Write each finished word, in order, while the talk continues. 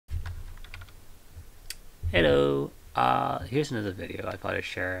Hello, here's another video I thought I'd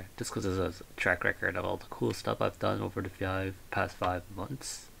share just because there's a track record of all the cool stuff I've done over the past 5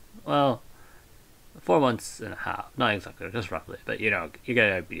 months. Well, 4 months and a half, not exactly, just roughly, but you know, you get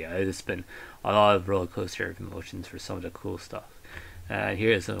an idea. It's been a lot of roller coaster of emotions for some of the cool stuff. And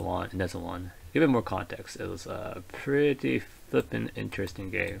here's another one. Give it more context. It was a pretty flippin' interesting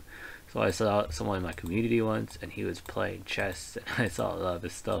game. So I saw someone in my community once, and he was playing chess, and I saw a lot of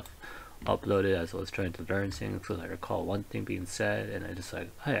his stuff uploaded as I was trying to learn things, because I recall one thing being said, and I just like,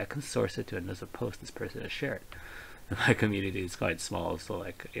 hey, I can source it to another post this person has shared. And my community is quite small, so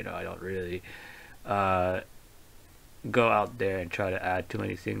like, you know, I don't really go out there and try to add too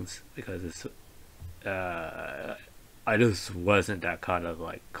many things, because it's I just wasn't that kind of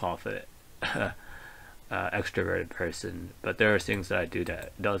like confident extroverted person, but there are things that I do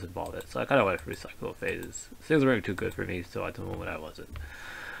that does involve it, so I kind of went through cycle phases. Things weren't too good for me, so at the moment I wasn't.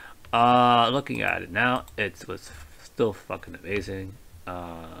 Looking at it now, it was still fucking amazing.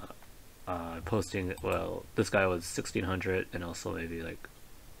 Posting, well, this guy was 1600 and also maybe like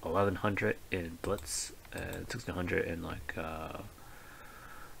 1100 in blitz and 1600 in like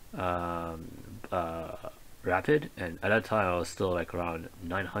rapid, and at that time I was still like around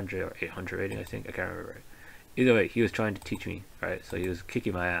 900 or 800 rating, I think. I can't remember. Either way, he was trying to teach me, right? So he was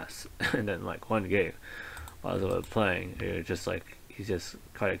kicking my ass and then like one game while I was playing, it was just like he just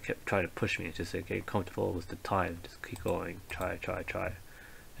kept trying to push me, just like get comfortable with the time, just keep going, try.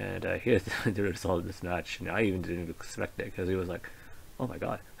 And here's the result of this match, and I even didn't expect it, because he was like, oh my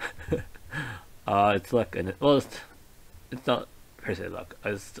god. It's luck, and well, it's not per se luck.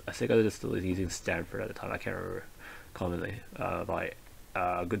 I think I was still using Stanford at the time. I can't remember commonly my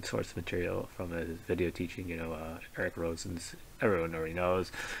good source material from his video teaching. You know, Eric Rosen's. Everyone already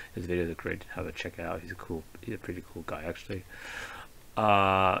knows his videos are great. Have a check it out. He's a pretty cool guy actually.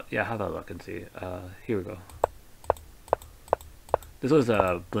 Yeah, have a look and see. Here we go. This was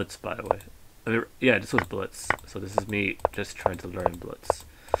blitz, by the way. I mean, yeah, this was blitz. So this is me just trying to learn blitz.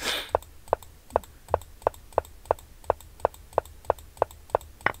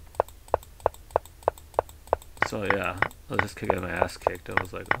 So yeah, I was just kicking my ass kicked. I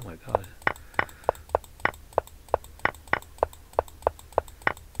was like, oh my god.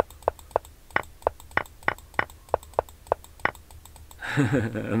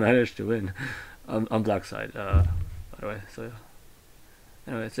 I managed to win on black side, by the way. So yeah.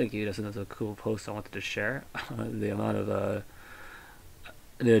 Anyway, thank you. That's another cool post I wanted to share. The amount of the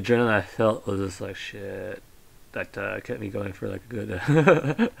adrenaline I felt was just like shit. That kept me going for like a good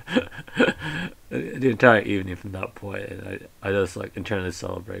the entire evening from that point, and I just like internally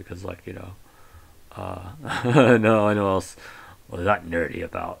celebrate, because like, you know, no one else was that nerdy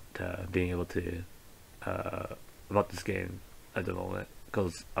about being able to about this game at the moment,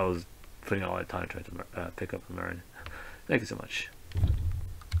 because I was putting all my time trying to pick up and learn. Thank you so much.